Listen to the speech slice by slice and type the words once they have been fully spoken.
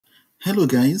Hello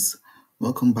guys,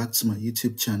 welcome back to my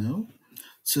YouTube channel.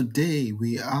 Today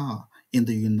we are in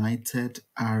the United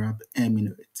Arab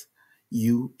Emirates,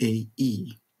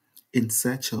 UAE, in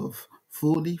search of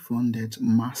fully funded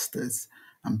masters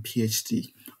and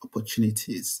PhD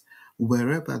opportunities.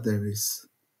 Wherever there is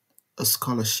a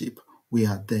scholarship, we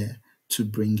are there to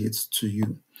bring it to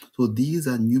you. So these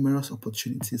are numerous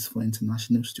opportunities for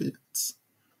international students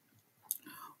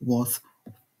worth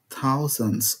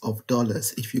thousands of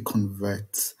dollars if you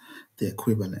convert the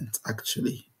equivalent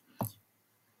actually.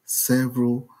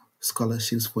 Several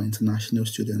scholarships for international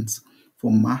students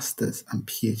for masters and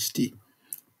PhD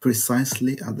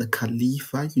precisely at the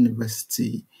Khalifa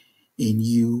University in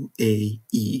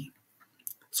UAE.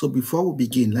 So before we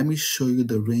begin, let me show you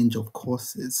the range of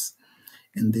courses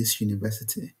in this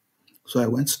university. So I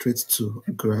went straight to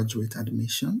graduate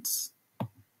admissions,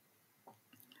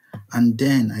 and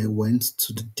then I went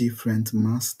to the different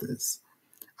masters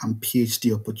and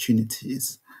PhD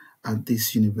opportunities at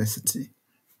this university.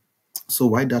 So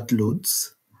while that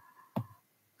loads,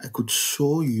 I could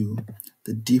show you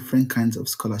the different kinds of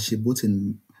scholarship, both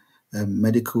in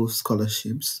medical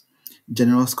scholarships,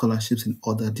 general scholarships in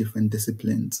other different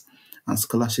disciplines, and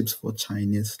scholarships for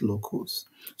Chinese locals.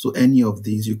 So any of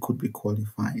these, you could be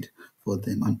qualified for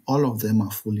them, and all of them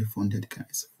are fully funded,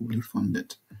 guys, fully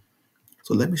funded.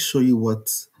 So let me show you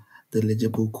what the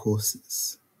eligible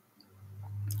courses.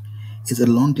 It's a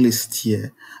long list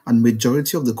here, and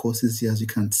majority of the courses here, as you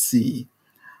can see,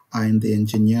 are in the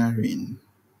engineering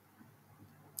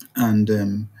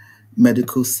and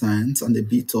medical science and a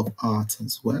bit of art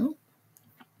as well.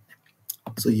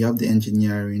 So you have the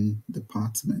engineering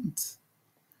department,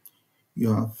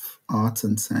 you have art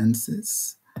and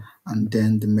sciences, and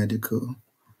then the medical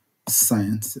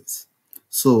sciences.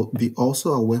 So be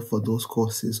also aware for those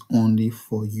courses only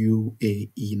for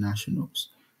UAE nationals.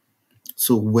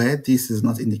 So where this is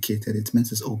not indicated, it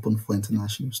means it's open for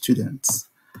international students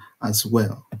as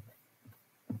well.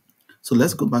 So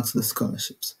let's go back to the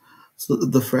scholarships. So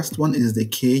the first one is the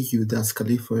KU, that's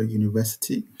Khalifa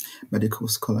University Medical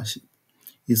Scholarship.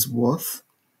 It's worth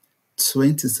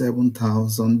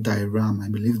 27,000 dirham. I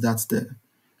believe that's the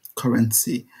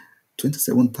currency,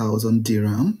 27,000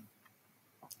 dirham.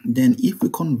 Then if we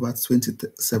convert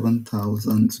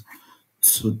 27,000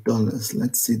 to dollars,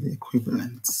 let's see the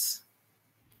equivalents.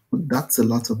 That's a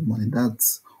lot of money.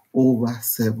 That's over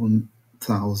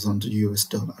 7,000 US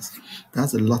dollars.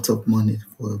 That's a lot of money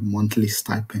for a monthly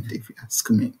stipend, if you ask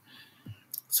me.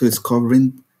 So it's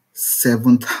covering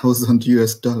 7,000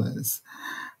 US dollars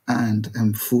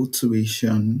and full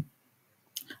tuition,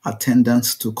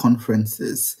 attendance to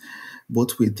conferences,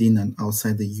 both within and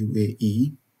outside the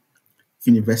UAE,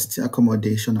 university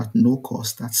accommodation at no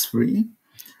cost, that's free,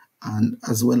 and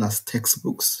as well as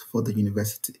textbooks for the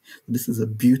university. This is a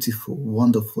beautiful,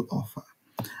 wonderful offer.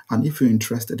 And if you're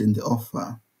interested in the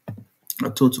offer, I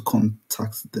told to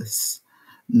contact this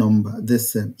number,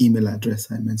 this email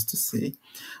address I meant to say.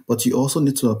 But you also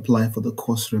need to apply for the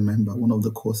course, remember, one of the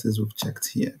courses we've checked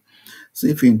here. So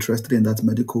if you're interested in that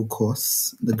medical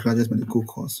course, the graduate medical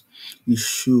course, you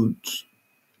should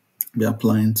be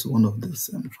applying to one of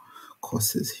these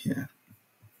courses here.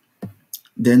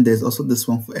 Then there's also this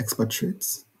one for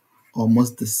expatriates,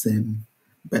 almost the same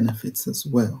benefits as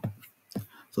well.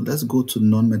 So let's go to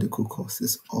non-medical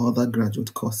courses, other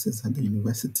graduate courses at the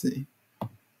university.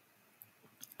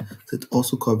 So it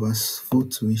also covers full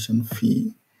tuition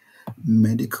fee,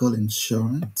 medical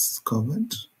insurance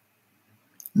covered,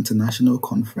 international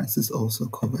conferences also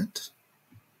covered.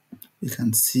 You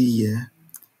can see here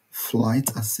flight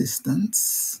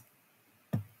assistance.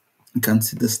 You can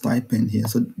see the stipend here.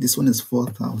 So this one is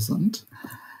 4,000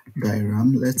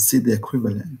 dirham. Let's see the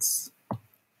equivalents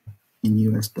in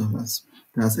US dollars.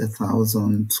 That's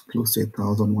 1,000, close to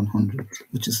 1,100,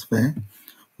 which is fair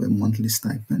for a monthly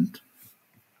stipend.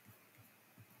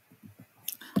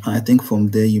 And I think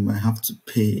from there you might have to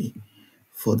pay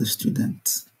for the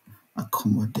student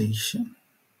accommodation.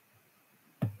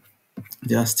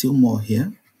 There are still more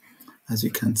here. As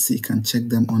you can see, you can check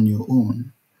them on your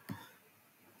own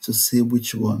to see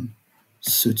which one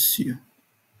suits you.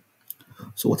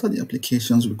 So what are the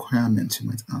applications requirements, you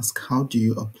might ask? How do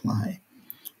you apply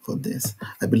for this?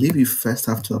 I believe you first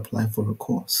have to apply for a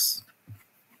course.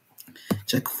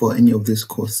 Check for any of these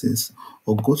courses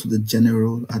or go to the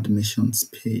general admissions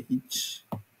page.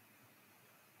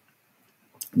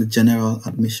 The general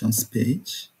admissions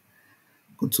page,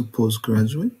 go to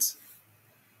postgraduate,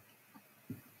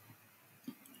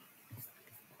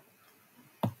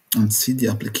 and see the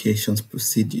applications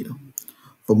procedure.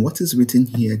 From what is written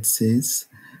here, it says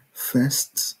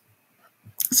first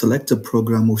Select a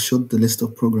program. We've showed the list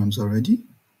of programs already.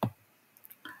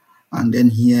 And then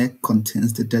here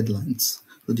contains the deadlines.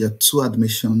 So there are two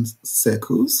admission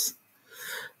cycles.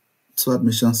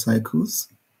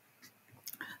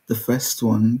 The first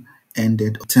one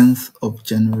ended 10th of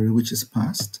January, which is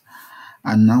past.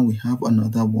 And now we have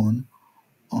another one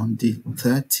on the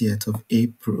 30th of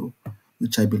April,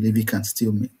 which I believe you can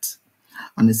still meet.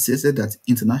 And it says that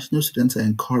international students are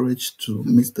encouraged to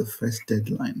meet the first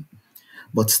deadline,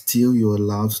 but still you're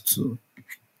allowed to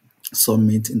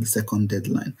submit in the second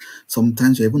deadline.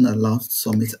 Sometimes you're even allowed to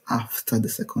submit after the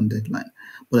second deadline,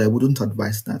 but I wouldn't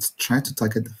advise that. Try to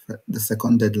target the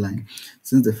second deadline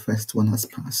since the first one has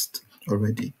passed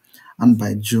already. And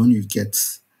by June, you get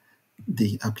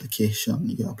your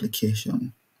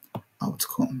application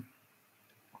outcome.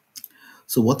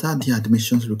 So what are the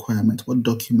admissions requirements? What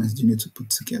documents do you need to put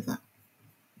together?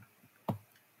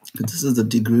 This is the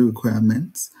degree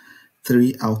requirements.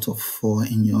 3 out of 4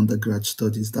 in your undergrad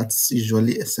studies. That's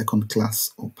usually a second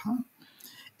class upper.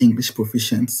 English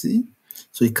proficiency.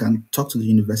 So you can talk to the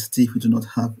university if you do not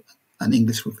have an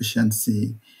English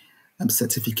proficiency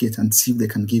certificate and see if they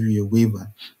can give you a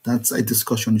waiver. That's a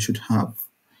discussion you should have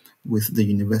with the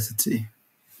university.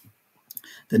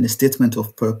 Then a statement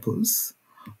of purpose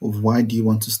of why do you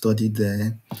want to study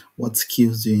there, what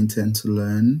skills do you intend to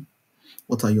learn,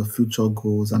 what are your future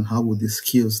goals, and how will the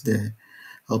skills there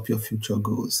help your future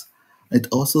goals. It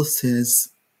also says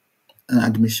an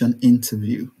admission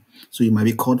interview. So you might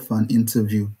be called for an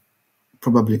interview,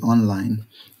 probably online,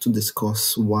 to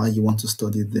discuss why you want to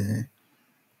study there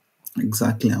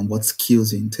exactly and what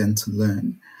skills you intend to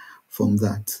learn from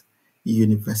that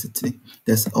university.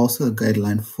 There's also a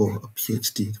guideline for a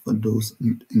PhD for those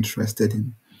interested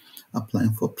in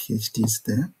applying for PhDs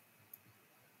there.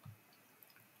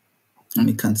 And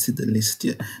you can see the list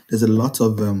here. There's a lot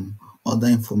of other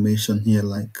information here,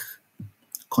 like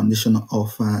conditional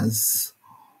offers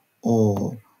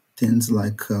or things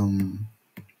like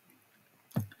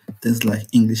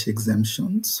English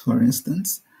exemptions, for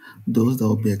instance, those that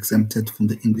will be exempted from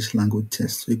the English language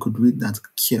test. So you could read that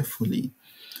carefully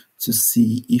to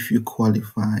see if you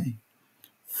qualify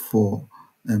for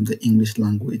the English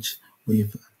language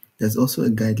waiver. There's also a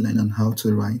guideline on how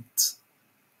to write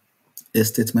a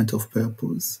statement of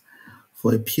purpose.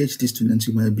 For a PhD student,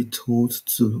 you might be told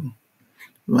to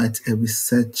write a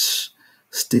research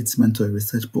statement or a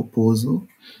research proposal.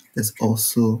 There's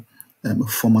also a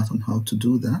format on how to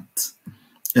do that.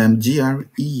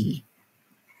 GRE,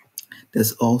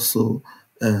 there's also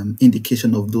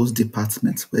indication of those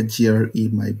departments where GRE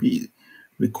might be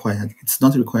required. It's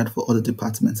not required for other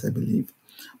departments, I believe,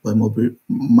 but it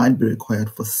might be required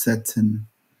for certain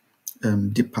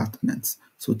departments.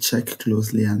 So check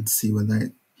closely and see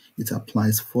whether it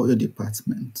applies for your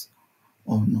department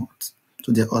or not.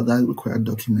 So there are other required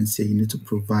documents here you need to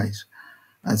provide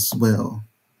as well.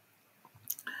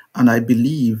 And I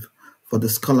believe for the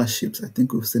scholarships, I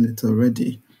think we've seen it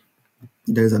already,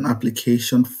 there's an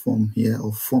application form here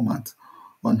or format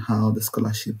on how the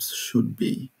scholarships should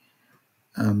be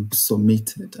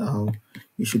submitted, how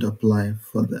you should apply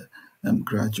for the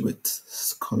graduate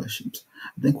scholarships.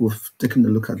 I think we've taken a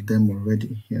look at them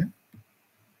already here.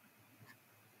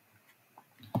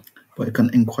 But you can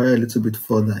inquire a little bit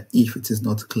further if it is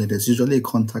not clear. There's usually a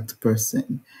contact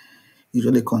person,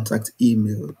 usually a contact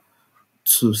email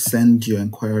to send your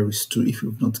inquiries to if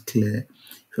you're not clear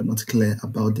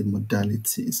about the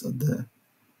modalities or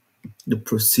the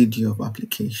procedure of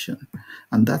application.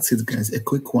 And that's it, guys. A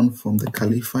quick one from the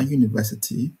Khalifa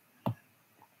University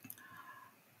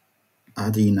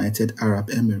at the United Arab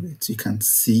Emirates. You can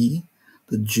see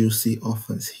the juicy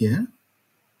offers here.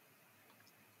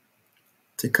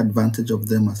 Take advantage of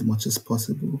them as much as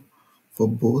possible for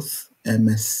both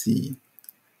MSc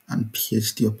and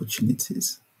PhD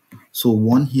opportunities. So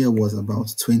one here was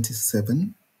about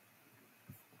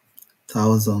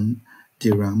 27,000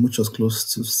 dirham, which was close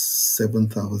to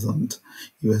 7,000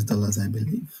 US dollars, I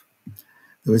believe.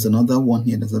 There is another one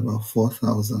here that's about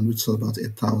 4,000, which is about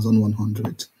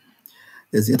 8,100.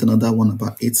 There's yet another one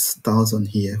about 8,000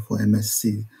 here for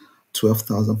MSc,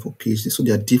 12,000 for PhD. So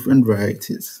there are different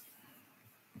varieties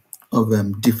of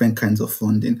different kinds of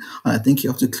funding. And I think you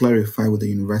have to clarify with the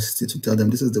university to tell them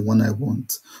this is the one I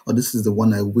want or this is the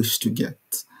one I wish to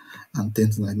get and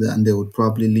things like that. And they would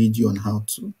probably lead you on how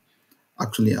to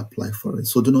actually apply for it.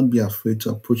 So do not be afraid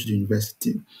to approach the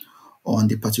university on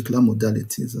the particular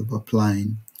modalities of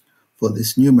applying for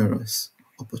these numerous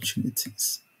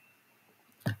opportunities.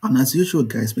 And as usual,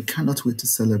 guys, we cannot wait to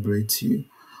celebrate you.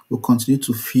 We'll continue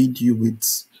to feed you with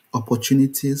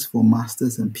opportunities for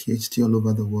masters and PhD all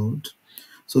over the world.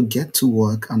 So get to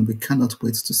work, and we cannot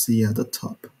wait to see you at the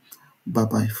top. Bye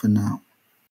bye for now.